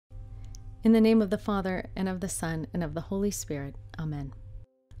In the name of the Father, and of the Son, and of the Holy Spirit. Amen.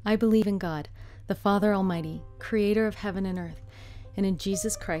 I believe in God, the Father Almighty, creator of heaven and earth, and in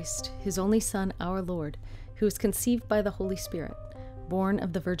Jesus Christ, his only Son, our Lord, who was conceived by the Holy Spirit, born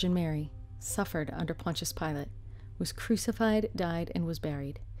of the Virgin Mary, suffered under Pontius Pilate, was crucified, died, and was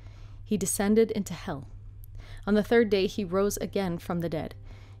buried. He descended into hell. On the third day he rose again from the dead.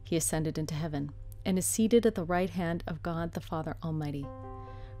 He ascended into heaven, and is seated at the right hand of God the Father Almighty.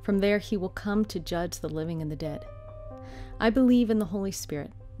 From there he will come to judge the living and the dead. I believe in the Holy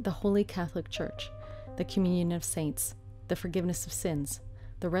Spirit, the Holy Catholic Church, the communion of saints, the forgiveness of sins,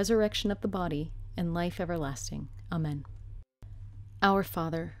 the resurrection of the body, and life everlasting. Amen. Our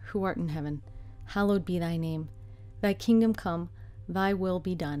Father, who art in heaven, hallowed be thy name. Thy kingdom come, thy will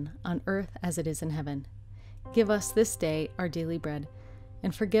be done, on earth as it is in heaven. Give us this day our daily bread,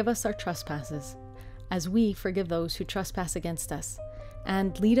 and forgive us our trespasses, as we forgive those who trespass against us.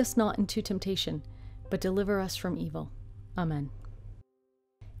 And lead us not into temptation, but deliver us from evil. Amen.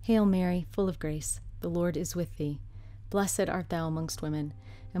 Hail Mary, full of grace, the Lord is with thee. Blessed art thou amongst women,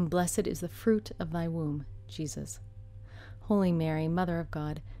 and blessed is the fruit of thy womb, Jesus. Holy Mary, Mother of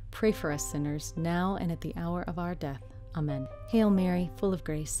God, pray for us sinners, now and at the hour of our death. Amen. Hail Mary, full of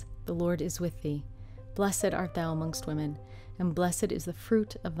grace, the Lord is with thee. Blessed art thou amongst women, and blessed is the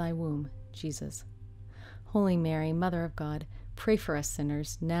fruit of thy womb, Jesus. Holy Mary, Mother of God, pray for us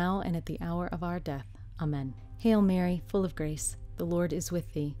sinners, now and at the hour of our death. Amen. Hail Mary, full of grace, the Lord is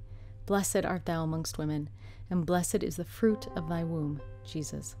with thee. Blessed art thou amongst women, and blessed is the fruit of thy womb,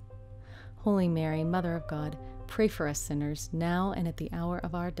 Jesus. Holy Mary, Mother of God, pray for us sinners, now and at the hour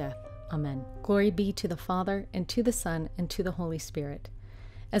of our death. Amen. Glory be to the Father, and to the Son, and to the Holy Spirit,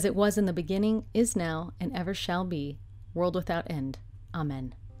 as it was in the beginning, is now, and ever shall be, world without end.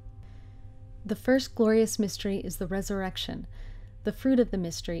 Amen. The first glorious mystery is the resurrection. The fruit of the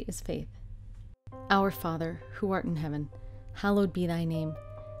mystery is faith. Our Father, who art in heaven, hallowed be thy name.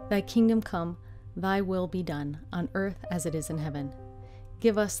 Thy kingdom come, thy will be done, on earth as it is in heaven.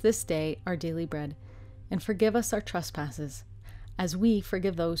 Give us this day our daily bread, and forgive us our trespasses, as we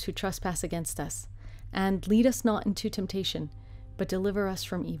forgive those who trespass against us. And lead us not into temptation, but deliver us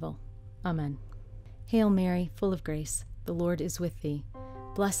from evil. Amen. Hail Mary, full of grace, the Lord is with thee.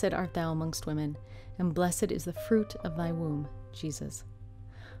 Blessed art thou amongst women, and blessed is the fruit of thy womb, Jesus.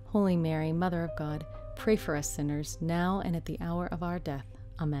 Holy Mary, Mother of God, pray for us sinners, now and at the hour of our death.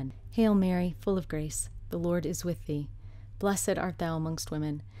 Amen. Hail Mary, full of grace, the Lord is with thee. Blessed art thou amongst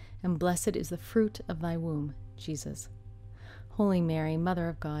women, and blessed is the fruit of thy womb, Jesus. Holy Mary, Mother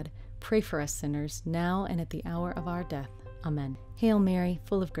of God, pray for us sinners, now and at the hour of our death. Amen. Hail Mary,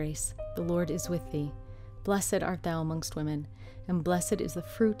 full of grace, the Lord is with thee. Blessed art thou amongst women, and blessed is the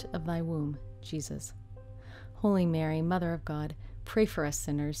fruit of thy womb, Jesus. Holy Mary, Mother of God, pray for us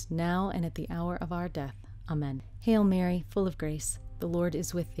sinners, now and at the hour of our death. Amen. Hail Mary, full of grace, the Lord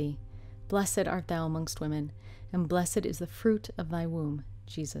is with thee. Blessed art thou amongst women, and blessed is the fruit of thy womb,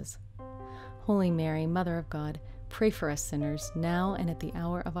 Jesus. Holy Mary, Mother of God, pray for us sinners, now and at the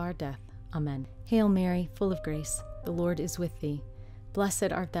hour of our death. Amen. Hail Mary, full of grace, the Lord is with thee.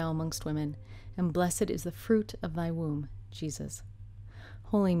 Blessed art thou amongst women, and blessed is the fruit of thy womb, Jesus.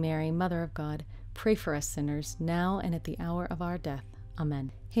 Holy Mary, Mother of God, pray for us sinners, now and at the hour of our death.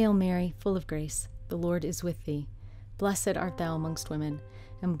 Amen. Hail Mary, full of grace, the Lord is with thee. Blessed art thou amongst women,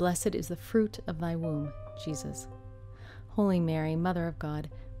 and blessed is the fruit of thy womb, Jesus. Holy Mary, Mother of God,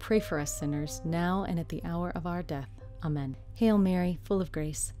 pray for us sinners, now and at the hour of our death. Amen. Hail Mary, full of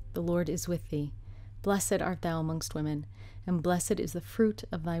grace, the Lord is with thee. Blessed art thou amongst women, and blessed is the fruit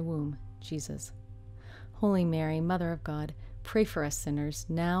of thy womb, Jesus. Holy Mary, Mother of God, pray for us sinners,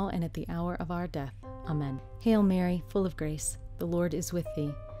 now and at the hour of our death. Amen. Hail Mary, full of grace, the Lord is with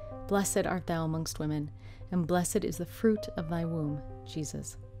thee. Blessed art thou amongst women, and blessed is the fruit of thy womb,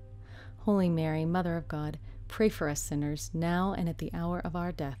 Jesus. Holy Mary, Mother of God, pray for us sinners, now and at the hour of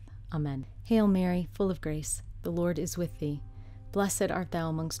our death. Amen. Hail Mary, full of grace, the Lord is with thee. Blessed art thou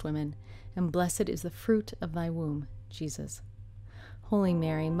amongst women, and blessed is the fruit of thy womb, Jesus. Holy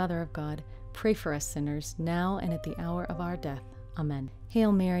Mary, Mother of God, pray for us sinners, now and at the hour of our death. Amen.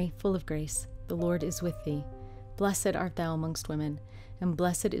 Hail Mary, full of grace, the Lord is with thee. Blessed art thou amongst women, and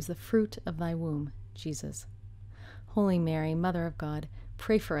blessed is the fruit of thy womb, Jesus. Holy Mary, Mother of God,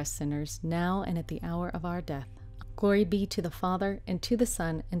 pray for us sinners, now and at the hour of our death. Glory be to the Father, and to the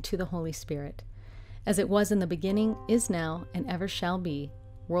Son, and to the Holy Spirit, as it was in the beginning, is now, and ever shall be,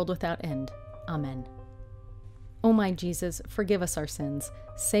 world without end. Amen. O my Jesus, forgive us our sins,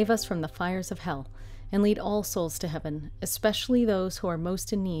 save us from the fires of hell, and lead all souls to heaven, especially those who are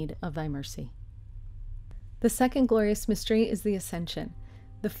most in need of thy mercy. The second glorious mystery is the Ascension.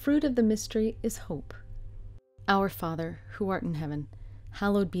 The fruit of the mystery is hope. Our Father, who art in heaven,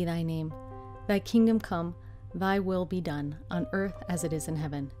 hallowed be thy name. Thy kingdom come, thy will be done, on earth as it is in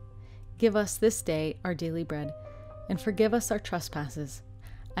heaven. Give us this day our daily bread, and forgive us our trespasses,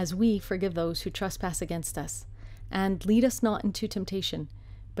 as we forgive those who trespass against us. And lead us not into temptation,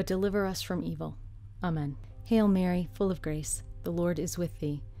 but deliver us from evil. Amen. Hail Mary, full of grace, the Lord is with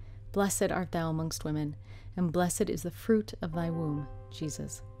thee. Blessed art thou amongst women, and blessed is the fruit of thy womb,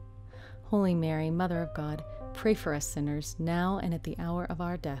 Jesus. Holy Mary, Mother of God, pray for us sinners, now and at the hour of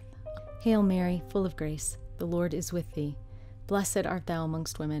our death. Hail Mary, full of grace, the Lord is with thee. Blessed art thou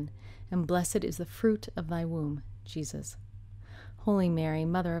amongst women, and blessed is the fruit of thy womb, Jesus. Holy Mary,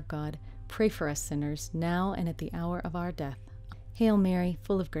 Mother of God, pray for us sinners, now and at the hour of our death. Hail Mary,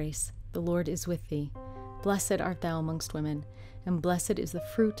 full of grace, the Lord is with thee. Blessed art thou amongst women, and blessed is the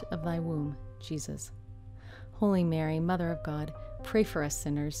fruit of thy womb, Jesus. Holy Mary, Mother of God, pray for us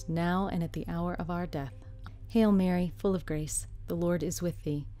sinners, now and at the hour of our death. Hail Mary, full of grace, the Lord is with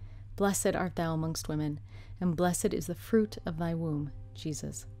thee. Blessed art thou amongst women, and blessed is the fruit of thy womb,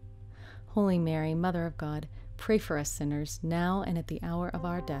 Jesus. Holy Mary, Mother of God, pray for us sinners, now and at the hour of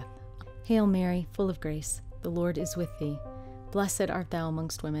our death. Hail Mary, full of grace, the Lord is with thee. Blessed art thou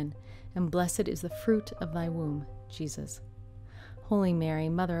amongst women, and blessed is the fruit of thy womb, Jesus. Holy Mary,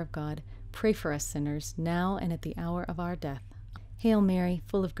 Mother of God, pray for us sinners, now and at the hour of our death. Hail Mary,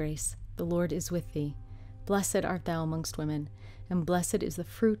 full of grace, the Lord is with thee. Blessed art thou amongst women, and blessed is the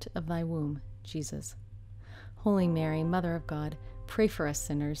fruit of thy womb, Jesus. Holy Mary, Mother of God, pray for us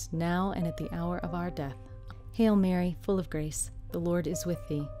sinners, now and at the hour of our death. Hail Mary, full of grace, the Lord is with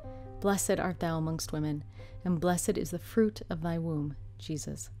thee. Blessed art thou amongst women, and blessed is the fruit of thy womb,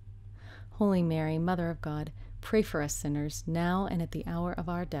 Jesus. Holy Mary, Mother of God, pray for us sinners, now and at the hour of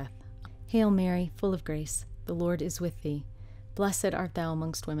our death. Hail Mary, full of grace, the Lord is with thee. Blessed art thou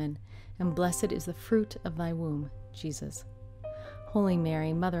amongst women, and blessed is the fruit of thy womb, Jesus. Holy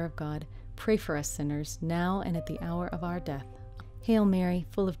Mary, Mother of God, pray for us sinners, now and at the hour of our death. Hail Mary,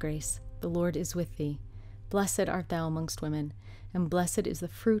 full of grace, the Lord is with thee. Blessed art thou amongst women, and blessed is the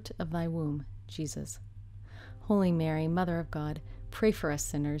fruit of thy womb, Jesus. Holy Mary, Mother of God, pray for us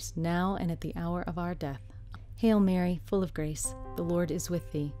sinners, now and at the hour of our death. Hail Mary, full of grace, the Lord is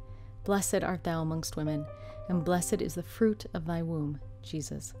with thee. Blessed art thou amongst women, and blessed is the fruit of thy womb,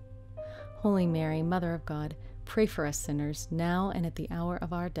 Jesus. Holy Mary, Mother of God, pray for us sinners, now and at the hour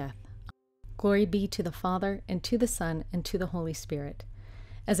of our death. Glory be to the Father, and to the Son, and to the Holy Spirit,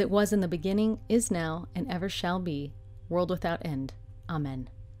 as it was in the beginning, is now, and ever shall be, world without end. Amen.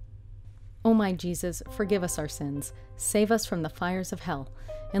 O my Jesus, forgive us our sins, save us from the fires of hell,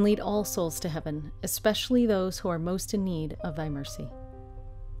 and lead all souls to heaven, especially those who are most in need of thy mercy.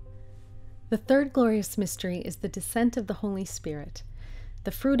 The third glorious mystery is the descent of the Holy Spirit.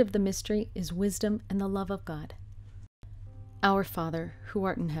 The fruit of the mystery is wisdom and the love of God. Our Father, who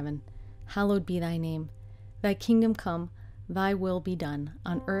art in heaven, hallowed be thy name. Thy kingdom come, thy will be done,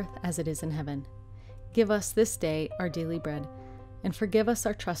 on earth as it is in heaven. Give us this day our daily bread, and forgive us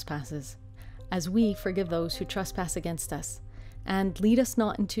our trespasses, as we forgive those who trespass against us. And lead us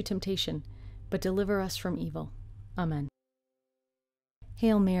not into temptation, but deliver us from evil. Amen.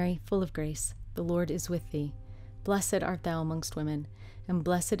 Hail Mary, full of grace, the Lord is with thee. Blessed art thou amongst women, and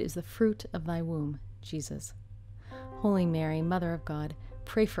blessed is the fruit of thy womb, Jesus. Holy Mary, Mother of God,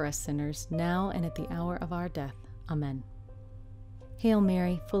 pray for us sinners, now and at the hour of our death. Amen. Hail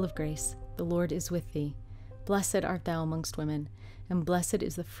Mary, full of grace, the Lord is with thee. Blessed art thou amongst women, and blessed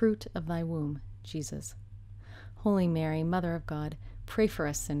is the fruit of thy womb, Jesus. Holy Mary, Mother of God, pray for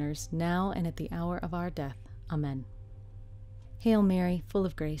us sinners, now and at the hour of our death. Amen. Hail Mary, full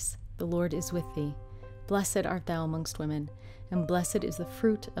of grace, the Lord is with thee. Blessed art thou amongst women, and blessed is the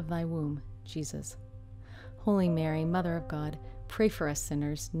fruit of thy womb, Jesus. Holy Mary, Mother of God, pray for us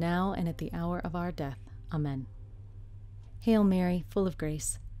sinners, now and at the hour of our death. Amen. Hail Mary, full of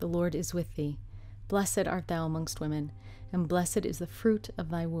grace, the Lord is with thee. Blessed art thou amongst women, and blessed is the fruit of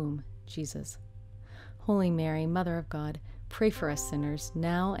thy womb, Jesus. Holy Mary, Mother of God, pray for us sinners,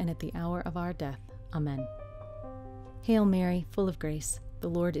 now and at the hour of our death. Amen. Hail Mary, full of grace, the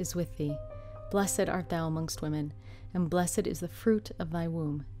Lord is with thee. Blessed art thou amongst women, and blessed is the fruit of thy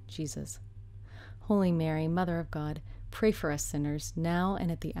womb, Jesus. Holy Mary, Mother of God, pray for us sinners, now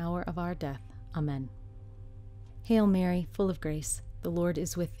and at the hour of our death. Amen. Hail Mary, full of grace, the Lord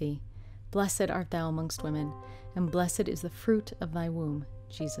is with thee. Blessed art thou amongst women, and blessed is the fruit of thy womb,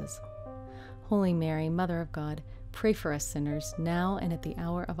 Jesus. Holy Mary, Mother of God, pray for us sinners, now and at the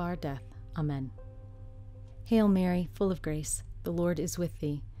hour of our death. Amen. Hail Mary, full of grace, the Lord is with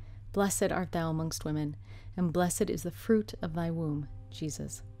thee. Blessed art thou amongst women, and blessed is the fruit of thy womb,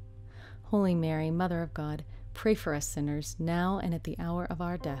 Jesus. Holy Mary, Mother of God, pray for us sinners, now and at the hour of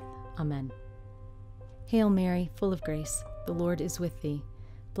our death. Amen. Hail Mary, full of grace, the Lord is with thee.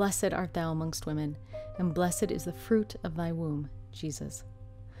 Blessed art thou amongst women, and blessed is the fruit of thy womb, Jesus.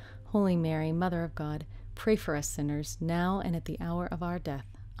 Holy Mary, Mother of God, pray for us sinners, now and at the hour of our death.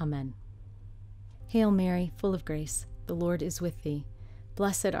 Amen. Hail Mary, full of grace, the Lord is with thee.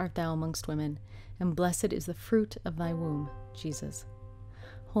 Blessed art thou amongst women, and blessed is the fruit of thy womb, Jesus.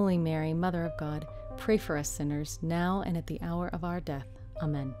 Holy Mary, Mother of God, pray for us sinners, now and at the hour of our death.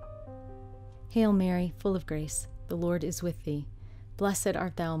 Amen. Hail Mary, full of grace, the Lord is with thee. Blessed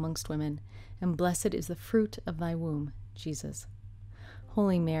art thou amongst women, and blessed is the fruit of thy womb, Jesus.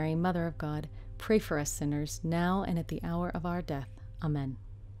 Holy Mary, Mother of God, pray for us sinners, now and at the hour of our death. Amen.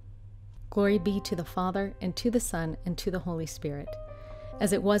 Glory be to the Father, and to the Son, and to the Holy Spirit,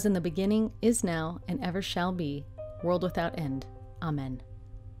 as it was in the beginning, is now, and ever shall be, world without end. Amen.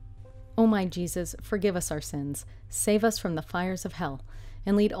 O my Jesus, forgive us our sins, save us from the fires of hell,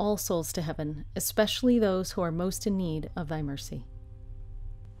 and lead all souls to heaven, especially those who are most in need of thy mercy.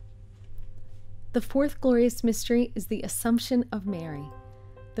 The fourth glorious mystery is the Assumption of Mary.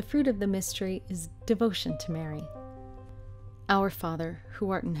 The fruit of the mystery is devotion to Mary. Our Father,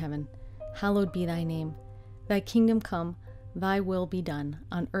 who art in heaven, hallowed be thy name. Thy kingdom come, thy will be done,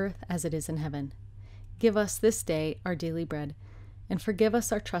 on earth as it is in heaven. Give us this day our daily bread, and forgive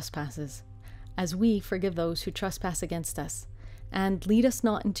us our trespasses, as we forgive those who trespass against us. And lead us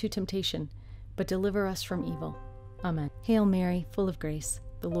not into temptation, but deliver us from evil. Amen. Hail Mary, full of grace,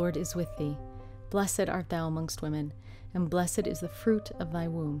 the Lord is with thee. Blessed art thou amongst women, and blessed is the fruit of thy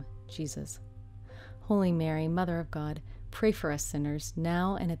womb, Jesus. Holy Mary, Mother of God, pray for us sinners,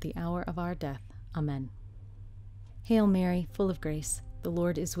 now and at the hour of our death. Amen. Hail Mary, full of grace, the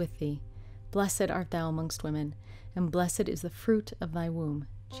Lord is with thee. Blessed art thou amongst women, and blessed is the fruit of thy womb,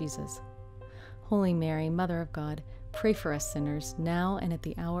 Jesus. Holy Mary, Mother of God, pray for us sinners, now and at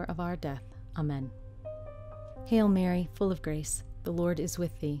the hour of our death. Amen. Hail Mary, full of grace, the Lord is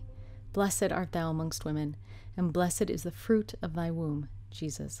with thee. Blessed art thou amongst women, and blessed is the fruit of thy womb,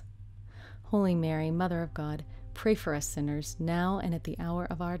 Jesus. Holy Mary, Mother of God, pray for us sinners, now and at the hour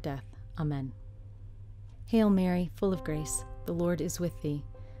of our death. Amen. Hail Mary, full of grace, the Lord is with thee.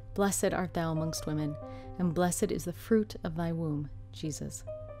 Blessed art thou amongst women, and blessed is the fruit of thy womb, Jesus.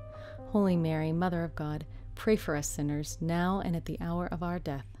 Holy Mary, Mother of God, pray for us sinners, now and at the hour of our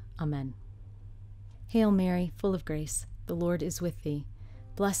death. Amen. Hail Mary, full of grace, the Lord is with thee.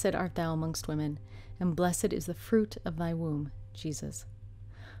 Blessed art thou amongst women, and blessed is the fruit of thy womb, Jesus.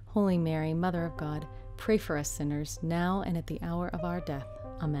 Holy Mary, Mother of God, pray for us sinners, now and at the hour of our death.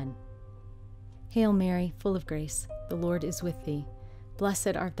 Amen. Hail Mary, full of grace, the Lord is with thee.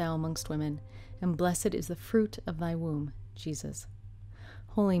 Blessed art thou amongst women, and blessed is the fruit of thy womb, Jesus.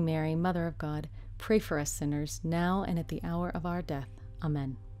 Holy Mary, Mother of God, pray for us sinners, now and at the hour of our death.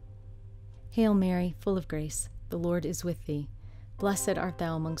 Amen. Hail Mary, full of grace, the Lord is with thee. Blessed art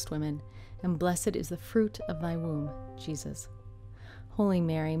thou amongst women, and blessed is the fruit of thy womb, Jesus. Holy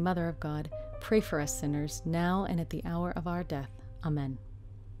Mary, Mother of God, pray for us sinners, now and at the hour of our death. Amen.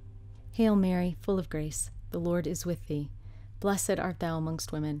 Hail Mary, full of grace, the Lord is with thee. Blessed art thou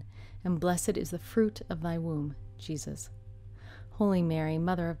amongst women, and blessed is the fruit of thy womb, Jesus. Holy Mary,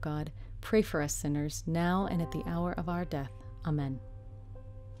 Mother of God, pray for us sinners, now and at the hour of our death. Amen.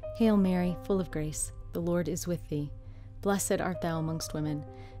 Hail Mary, full of grace, the Lord is with thee. Blessed art thou amongst women,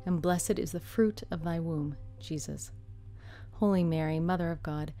 and blessed is the fruit of thy womb, Jesus. Holy Mary, Mother of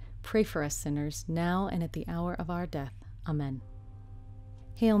God, pray for us sinners, now and at the hour of our death. Amen.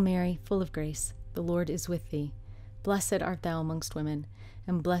 Hail Mary, full of grace, the Lord is with thee. Blessed art thou amongst women,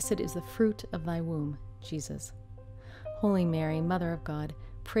 and blessed is the fruit of thy womb, Jesus. Holy Mary, Mother of God,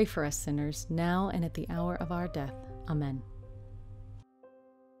 pray for us sinners, now and at the hour of our death. Amen.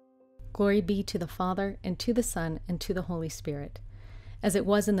 Glory be to the Father, and to the Son, and to the Holy Spirit, as it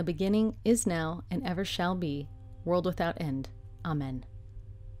was in the beginning, is now, and ever shall be, world without end. Amen.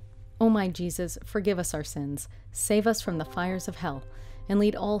 O my Jesus, forgive us our sins, save us from the fires of hell, and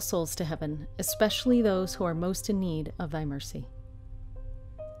lead all souls to heaven, especially those who are most in need of thy mercy.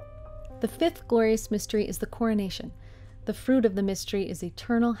 The fifth glorious mystery is the coronation. The fruit of the mystery is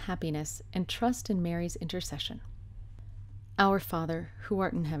eternal happiness and trust in Mary's intercession. Our Father, who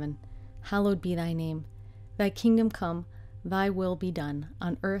art in heaven, hallowed be thy name. Thy kingdom come, thy will be done,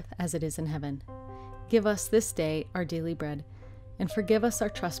 on earth as it is in heaven. Give us this day our daily bread, and forgive us our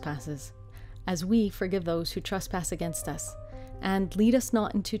trespasses, as we forgive those who trespass against us. And lead us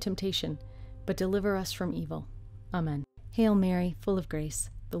not into temptation, but deliver us from evil. Amen. Hail Mary, full of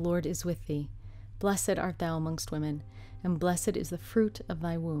grace, the Lord is with thee. Blessed art thou amongst women, and blessed is the fruit of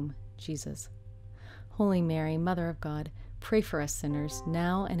thy womb, Jesus. Holy Mary, Mother of God, pray for us sinners,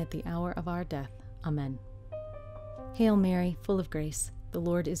 now and at the hour of our death. Amen. Hail Mary, full of grace, the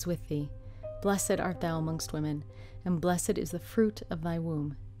Lord is with thee. Blessed art thou amongst women, and blessed is the fruit of thy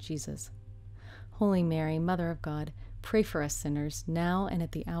womb, Jesus. Holy Mary, Mother of God, pray for us sinners, now and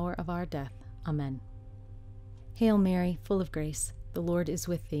at the hour of our death. Amen. Hail Mary, full of grace, the Lord is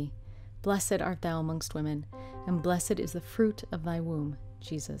with thee. Blessed art thou amongst women, and blessed is the fruit of thy womb,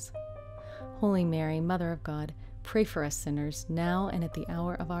 Jesus. Holy Mary, Mother of God, pray for us sinners, now and at the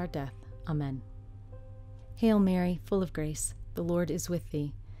hour of our death. Amen. Hail Mary, full of grace, the Lord is with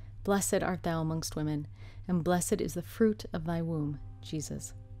thee. Blessed art thou amongst women, and blessed is the fruit of thy womb,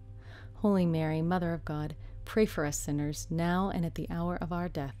 Jesus. Holy Mary, Mother of God, pray for us sinners, now and at the hour of our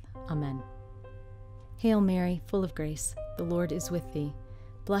death. Amen. Hail Mary, full of grace, the Lord is with thee.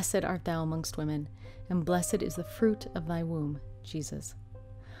 Blessed art thou amongst women, and blessed is the fruit of thy womb, Jesus.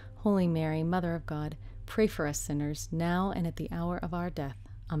 Holy Mary, Mother of God, pray for us sinners, now and at the hour of our death.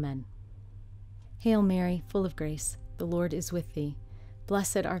 Amen. Hail Mary, full of grace, the Lord is with thee.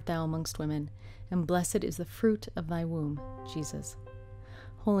 Blessed art thou amongst women, and blessed is the fruit of thy womb, Jesus.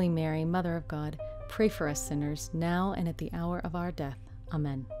 Holy Mary, Mother of God, pray for us sinners, now and at the hour of our death.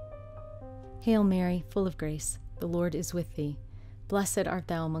 Amen. Hail Mary, full of grace, the Lord is with thee. Blessed art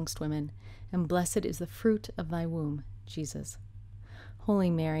thou amongst women, and blessed is the fruit of thy womb, Jesus. Holy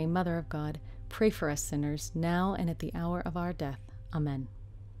Mary, Mother of God, pray for us sinners, now and at the hour of our death. Amen.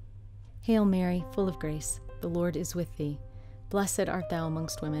 Hail Mary, full of grace, the Lord is with thee. Blessed art thou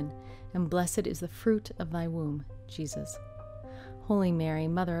amongst women, and blessed is the fruit of thy womb, Jesus. Holy Mary,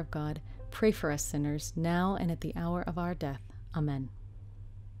 Mother of God, pray for us sinners, now and at the hour of our death. Amen.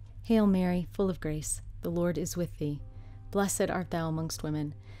 Hail Mary, full of grace, the Lord is with thee. Blessed art thou amongst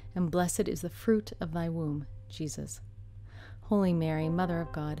women, and blessed is the fruit of thy womb, Jesus. Holy Mary, Mother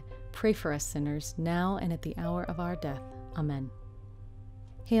of God, pray for us sinners, now and at the hour of our death. Amen.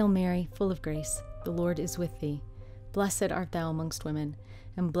 Hail Mary, full of grace, the Lord is with thee. Blessed art thou amongst women,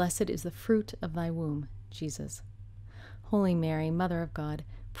 and blessed is the fruit of thy womb, Jesus. Holy Mary, Mother of God,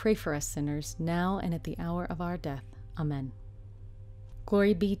 pray for us sinners, now and at the hour of our death. Amen.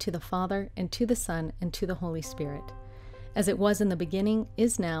 Glory be to the Father, and to the Son, and to the Holy Spirit, as it was in the beginning,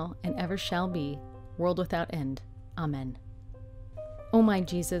 is now, and ever shall be, world without end. Amen. O my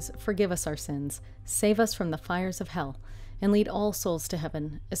Jesus, forgive us our sins, save us from the fires of hell, and lead all souls to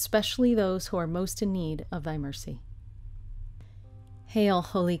heaven, especially those who are most in need of thy mercy. Hail,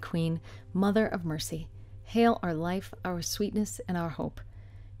 Holy Queen, Mother of Mercy. Hail our life, our sweetness, and our hope.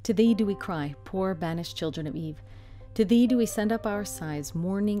 To thee do we cry, poor banished children of Eve. To thee do we send up our sighs,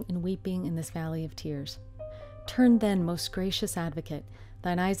 mourning and weeping in this valley of tears. Turn then, most gracious Advocate,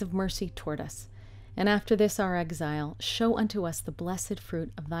 thine eyes of mercy toward us, and after this our exile, show unto us the blessed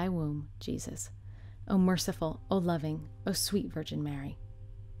fruit of thy womb, Jesus. O merciful, O loving, O sweet Virgin Mary.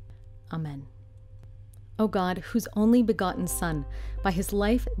 Amen. O God, whose only begotten Son, by his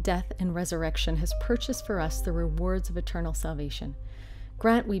life, death, and resurrection, has purchased for us the rewards of eternal salvation,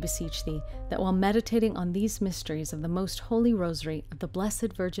 grant, we beseech thee, that while meditating on these mysteries of the most holy Rosary of the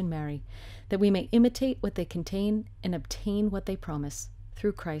Blessed Virgin Mary, that we may imitate what they contain and obtain what they promise,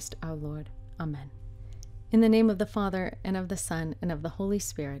 through Christ our Lord. Amen. In the name of the Father, and of the Son, and of the Holy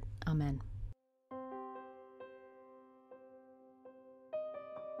Spirit. Amen.